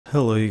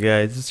Hello you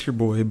guys, it's your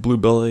boy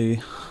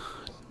Bluebelly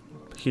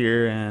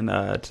here, and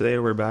today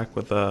we're back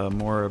with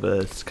more of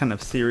a kind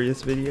of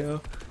serious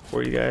video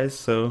for you guys.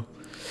 So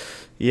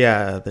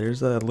yeah,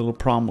 there's a little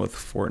problem with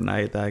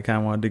Fortnite that I kind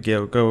of wanted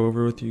to go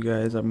over with you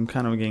guys. I'm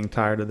kind of getting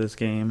tired of this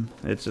game.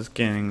 It's just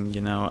getting,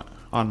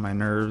 on my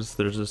nerves.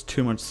 There's just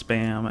too much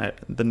spam.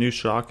 The new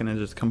shotgun is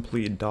just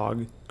complete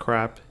dog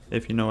crap,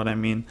 if you know what I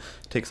mean.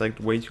 It takes like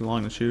way too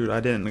long to shoot.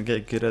 I didn't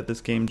get good at this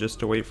game just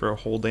to wait for a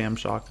whole damn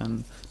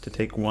shotgun to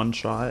take one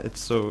shot.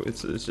 It's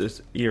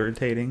just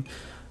irritating.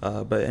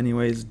 But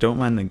anyways, don't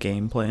mind the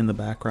gameplay in the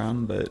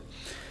background. But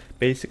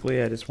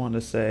basically, I just want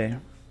to say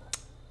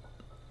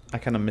I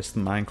kind of miss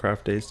the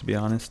Minecraft days, to be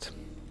honest.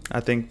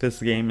 I think this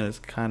game is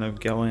kind of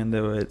going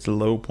to its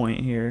low point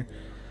here.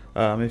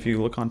 If you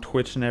look on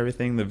Twitch and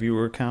everything, the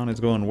viewer count is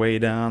going way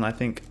down. I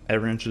think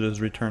everyone should just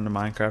return to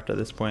Minecraft at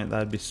this point.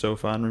 That'd be so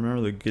fun.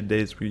 Remember the good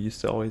days we used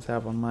to always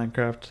have on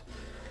Minecraft?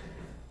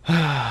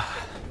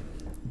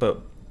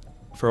 But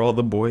for all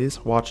the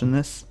boys watching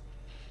this,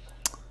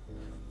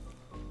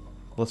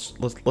 let's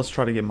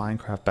try to get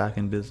Minecraft back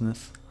in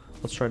business.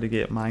 Let's try to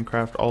get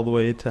Minecraft all the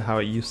way to how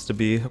it used to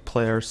be.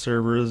 Play our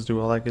servers, do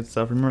all that good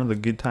stuff. Remember the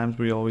good times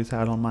we always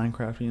had on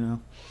Minecraft, you know?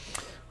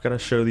 Gotta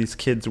show these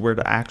kids where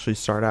to actually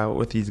start out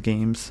with these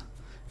games,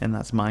 and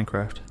that's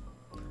Minecraft.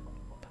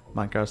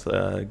 Minecraft's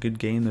a good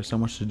game. There's so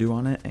much to do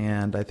on it,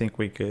 and I think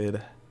we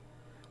could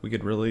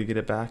really get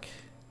it back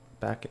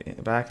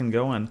and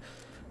going.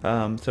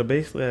 So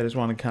basically, I just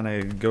want to kind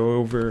of go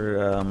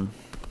over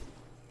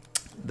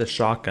the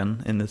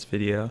shotgun in this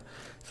video.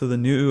 So the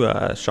new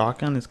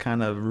shotgun is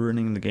kind of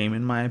ruining the game,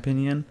 in my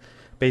opinion.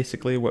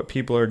 Basically, what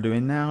people are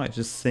doing now is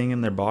just sitting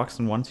in their box,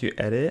 and once you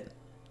edit,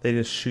 they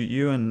just shoot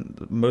you,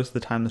 and most of the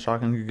time the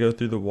shotgun could go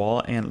through the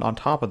wall. And on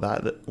top of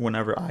that,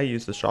 whenever I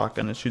use the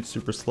shotgun, it shoots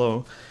super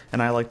slow,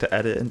 and I like to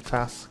edit it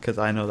fast because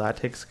I know that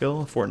takes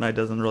skill. Fortnite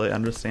doesn't really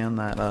understand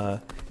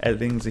that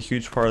editing is a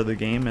huge part of the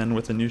game, and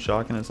with the new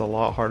shotgun it's a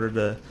lot harder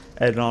to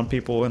edit on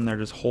people when they're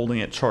just holding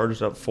it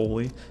charged up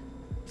fully.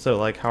 So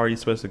like, how are you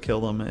supposed to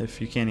kill them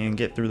if you can't even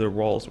get through their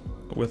walls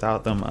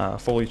without them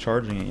fully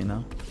charging it, you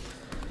know?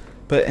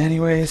 But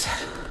anyways,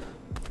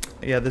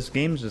 yeah, this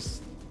game's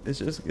just it's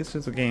just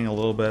getting a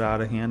little bit out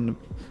of hand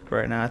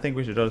right now. I think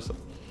we should just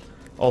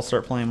all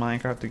start playing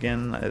Minecraft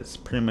again. It's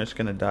pretty much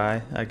gonna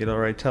die, I could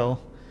already tell,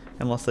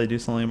 unless they do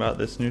something about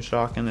this new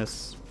shotgun.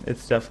 It's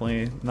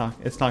definitely not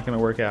gonna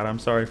work out. I'm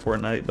sorry,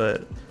 Fortnite,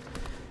 but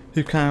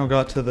you kind of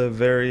got to the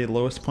very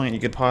lowest point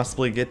you could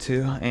possibly get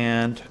to,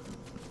 and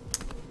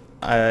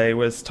I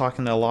was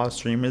talking to a lot of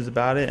streamers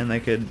about it, and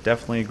they could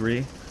definitely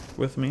agree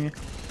with me.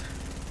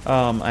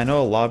 I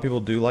know a lot of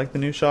people do like the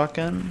new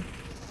shotgun,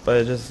 but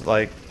it's just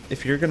like,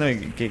 if you're gonna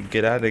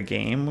get out of a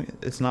game,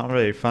 it's not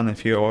really fun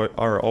if you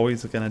are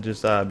always gonna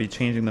just be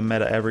changing the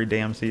meta every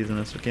damn season.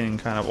 It's getting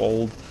kind of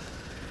old.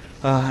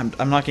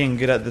 I'm not getting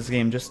good at this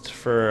game just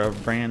for a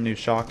brand new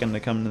shotgun to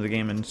come into the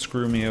game and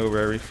screw me over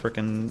every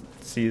freaking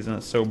season.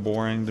 It's so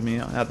boring to me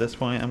at this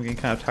point. I'm getting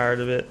kind of tired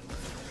of it.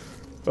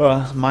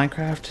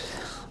 Minecraft,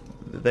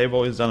 they've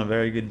always done a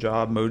very good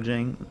job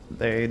mojang.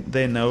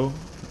 They know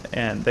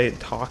and they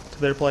talk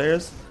to their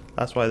players.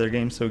 That's why their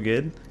game's so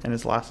good, and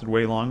it's lasted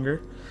way longer,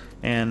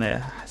 and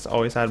it has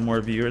always had more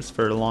viewers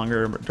for a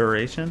longer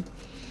duration.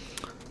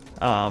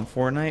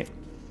 Fortnite,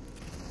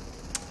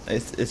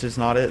 it's just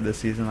not it this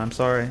season. I'm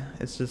sorry,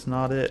 it's just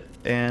not it.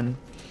 And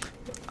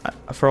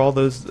for all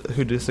those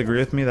who disagree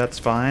with me, that's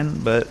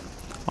fine, but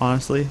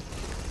honestly,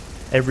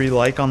 every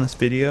like on this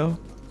video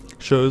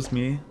shows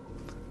me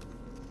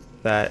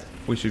that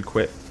we should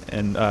quit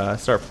and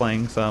start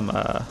playing some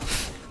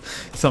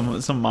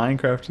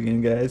Minecraft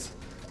again, guys.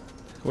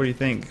 What do you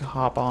think?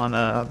 Hop on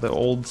the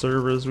old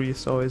servers we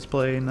used to always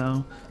play, you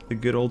know? The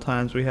good old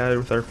times we had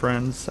with our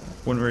friends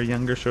when we were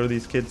younger. Show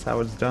these kids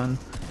how it's done.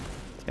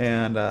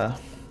 And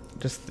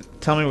just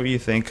tell me what you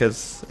think,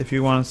 because if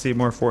you want to see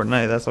more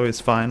Fortnite, that's always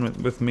fine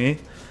with me.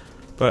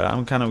 But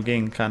I'm kind of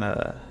getting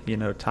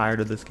tired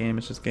of this game.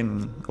 It's just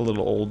getting a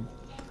little old.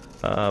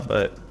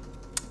 But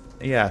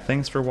yeah,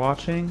 thanks for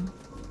watching.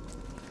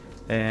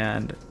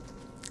 And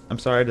I'm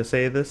sorry to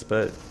say this,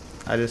 but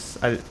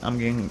I'm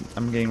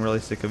getting really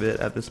sick of it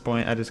at this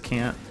point. I just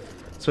can't,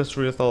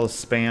 especially with all the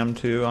spam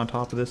too on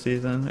top of this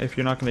season. If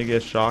you're not gonna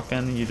get a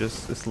shotgun,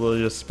 it's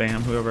literally just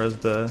spam whoever has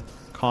the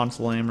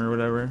console aim or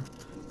whatever.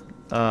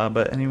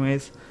 But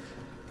anyways,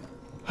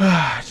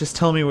 just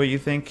tell me what you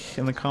think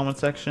in the comment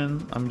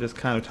section. I'm just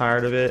kind of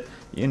tired of it.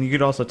 And you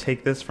could also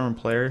take this from a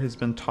player who's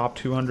been top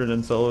 200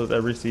 in solos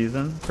every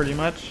season, pretty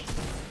much.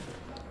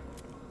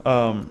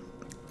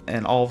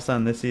 And all of a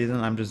sudden this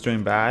season I'm just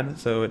doing bad,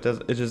 so it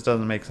just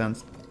doesn't make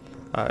sense.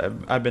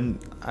 I've been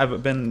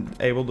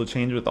able to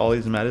change with all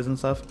these metas and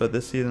stuff, but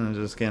this season is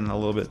just getting a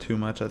little bit too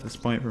much at this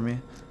point for me.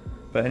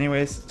 But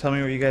anyways, tell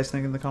me what you guys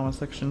think in the comment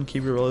section.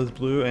 Keep your roses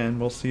blue, and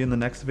we'll see you in the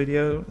next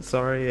video.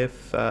 Sorry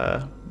if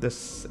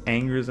this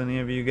angers any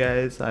of you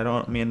guys. I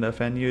don't mean to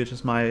offend you, it's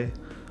just my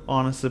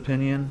honest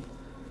opinion.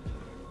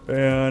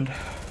 And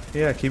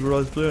yeah, keep your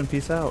roses blue and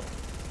peace out.